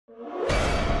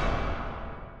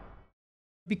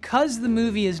Because the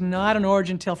movie is not an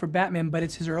origin tale for Batman, but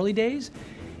it's his early days,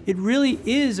 it really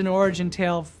is an origin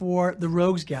tale for the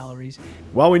Rogues Galleries.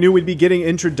 While we knew we'd be getting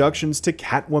introductions to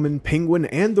Catwoman, Penguin,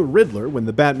 and the Riddler when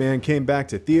the Batman came back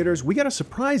to theaters, we got a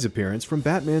surprise appearance from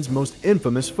Batman's most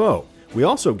infamous foe. We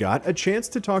also got a chance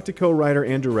to talk to co-writer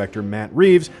and director Matt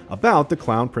Reeves about the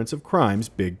Clown Prince of Crime's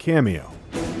big cameo.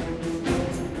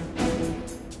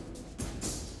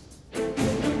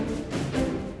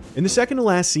 In the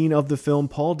second-to-last scene of the film,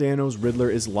 Paul Dano's Riddler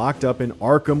is locked up in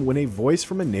Arkham when a voice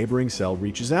from a neighboring cell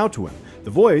reaches out to him. The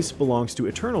voice belongs to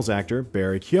Eternals actor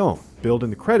Barry Keoghan, billed in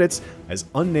the credits as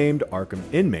unnamed Arkham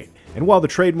inmate. And while the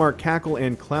trademark cackle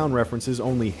and clown references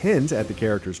only hint at the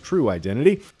character's true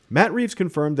identity, Matt Reeves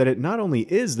confirmed that it not only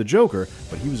is the Joker,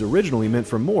 but he was originally meant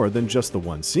for more than just the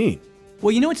one scene.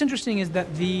 Well, you know what's interesting is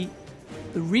that the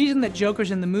reason that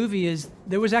Joker's in the movie is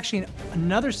there was actually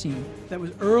another scene that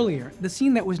was earlier, the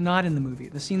scene that was not in the movie,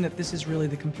 the scene that this is really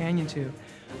the companion to,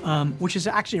 which is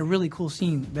actually a really cool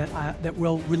scene that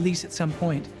we'll release at some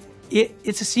point.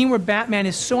 It's a scene where Batman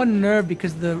is so unnerved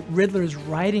because the Riddler is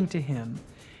writing to him,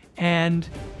 and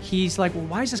he's like, well,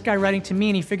 why is this guy writing to me?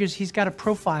 And he figures he's got to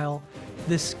profile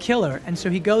this killer, and so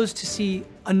he goes to see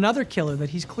another killer that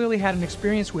he's clearly had an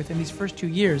experience with in these first 2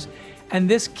 years. And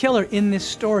this killer in this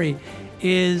story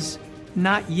is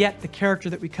not yet the character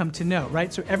that we come to know,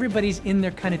 right? So everybody's in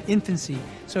their kind of infancy.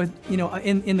 So, you know,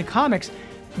 in the comics,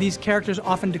 these characters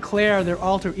often declare their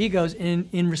alter egos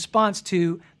in response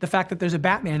to the fact that there's a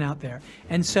Batman out there.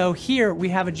 And so here we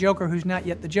have a Joker who's not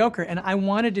yet the Joker. And I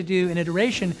wanted to do an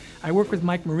iteration. I work with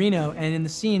Mike Marino, and in the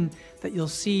scene that you'll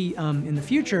see in the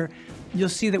future, you'll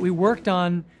see that we worked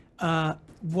on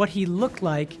what he looked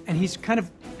like, and he's kind of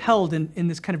held in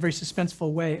this kind of very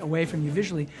suspenseful way away from you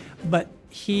visually, but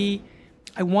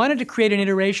I wanted to create an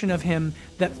iteration of him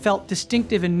that felt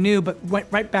distinctive and new, but went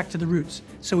right back to the roots.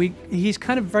 So he's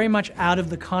kind of very much out of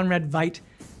the Conrad Veidt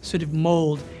sort of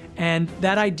mold, and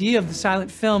that idea of the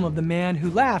silent film of the man who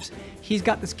laughs, he's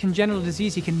got this congenital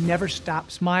disease, he can never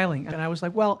stop smiling. And I was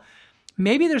like, well,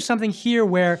 maybe there's something here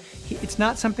where it's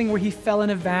not something where he fell in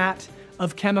a vat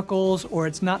of chemicals, or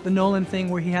it's not the Nolan thing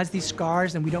where he has these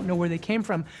scars and we don't know where they came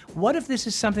from. What if this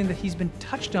is something that he's been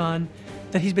touched on,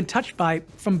 that he's been touched by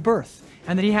from birth,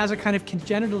 and that he has a kind of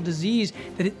congenital disease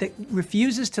that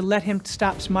refuses to let him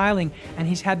stop smiling, and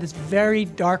he's had this very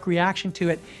dark reaction to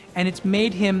it, and it's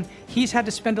made him, he's had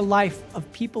to spend a life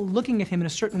of people looking at him in a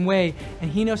certain way,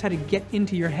 and he knows how to get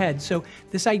into your head. So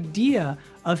this idea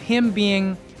of him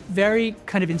being very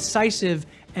kind of incisive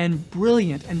and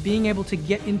brilliant, and being able to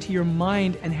get into your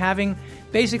mind, and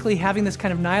basically having this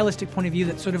kind of nihilistic point of view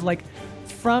that sort of like,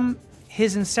 from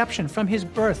his inception, from his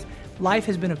birth, life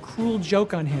has been a cruel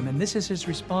joke on him, and this is his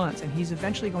response, and he's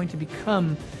eventually going to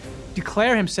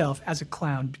declare himself as a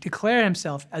clown, declare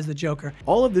himself as the Joker.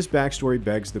 All of this backstory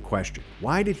begs the question,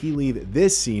 why did he leave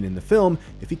this scene in the film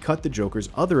if he cut the Joker's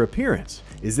other appearance?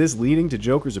 Is this leading to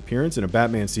Joker's appearance in a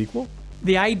Batman sequel?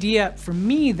 The idea for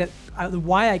me that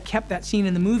why I kept that scene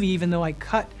in the movie, even though I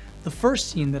cut the first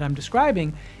scene that I'm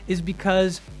describing, is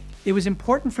because it was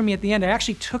important for me at the end. I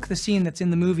actually took the scene that's in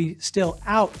the movie still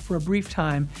out for a brief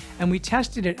time, and we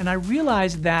tested it, and I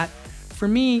realized that for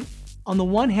me, on the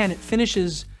one hand, it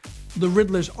finishes the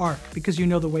Riddler's arc, because you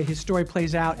know the way his story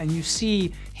plays out, and you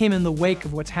see him in the wake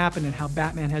of what's happened and how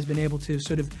Batman has been able to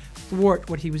sort of thwart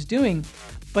what he was doing.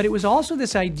 But it was also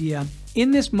this idea,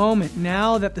 in this moment,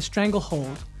 now that the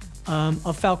stranglehold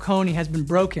of Falcone has been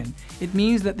broken, it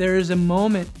means that there is a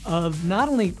moment of not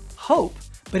only hope,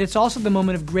 but it's also the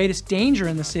moment of greatest danger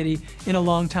in the city in a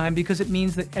long time, because it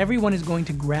means that everyone is going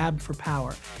to grab for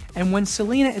power. And when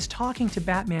Selina is talking to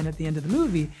Batman at the end of the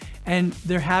movie, and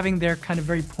they're having their kind of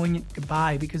very poignant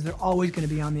goodbye, because they're always going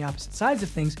to be on the opposite sides of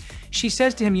things, she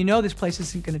says to him, you know this place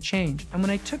isn't going to change. And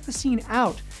when I took the scene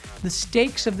out, the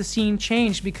stakes of the scene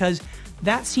changed, because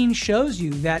that scene shows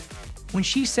you that when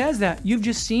she says that, you've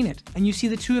just seen it, and you see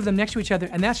the two of them next to each other,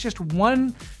 and that's just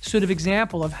one sort of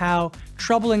example of how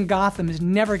trouble in Gotham is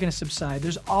never going to subside.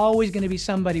 There's always going to be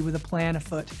somebody with a plan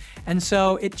afoot. And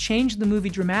so it changed the movie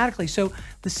dramatically. So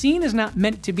the scene is not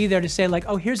meant to be there to say like,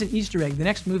 oh, here's an Easter egg, the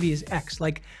next movie is X.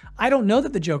 Like, I don't know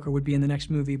that the Joker would be in the next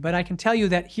movie, but I can tell you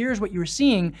that here's what you're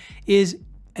seeing is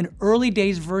an early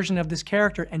days version of this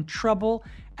character, and trouble,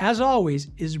 as always,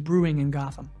 is brewing in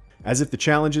Gotham. As if the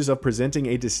challenges of presenting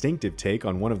a distinctive take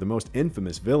on one of the most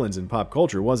infamous villains in pop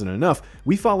culture wasn't enough,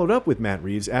 we followed up with Matt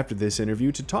Reeves after this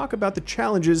interview to talk about the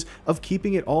challenges of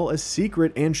keeping it all a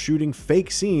secret and shooting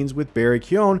fake scenes with Barry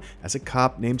Keoghan as a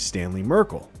cop named Stanley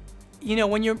Merkel. You know,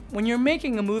 when you're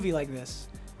making a movie like this,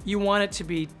 you want it to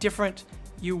be different,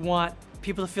 you want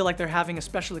people to feel like they're having a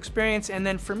special experience. And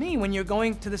then for me, when you're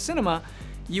going to the cinema,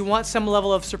 you want some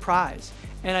level of surprise.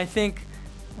 And I think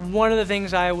one of the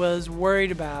things I was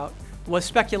worried about was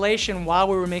speculation while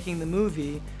we were making the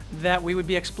movie that we would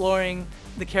be exploring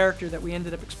the character that we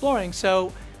ended up exploring.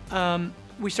 So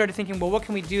we started thinking, well, what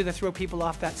can we do to throw people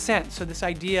off that scent? So this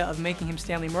idea of making him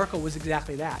Stanley Merkel was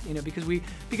exactly that, you know,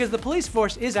 because the police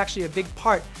force is actually a big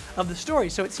part of the story.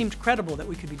 So it seemed credible that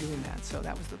we could be doing that. So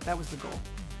that was the goal.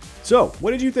 So, what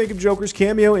did you think of Joker's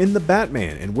cameo in The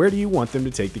Batman, and where do you want them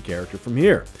to take the character from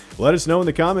here? Let us know in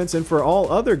the comments, and for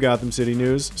all other Gotham City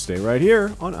news, stay right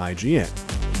here on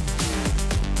IGN.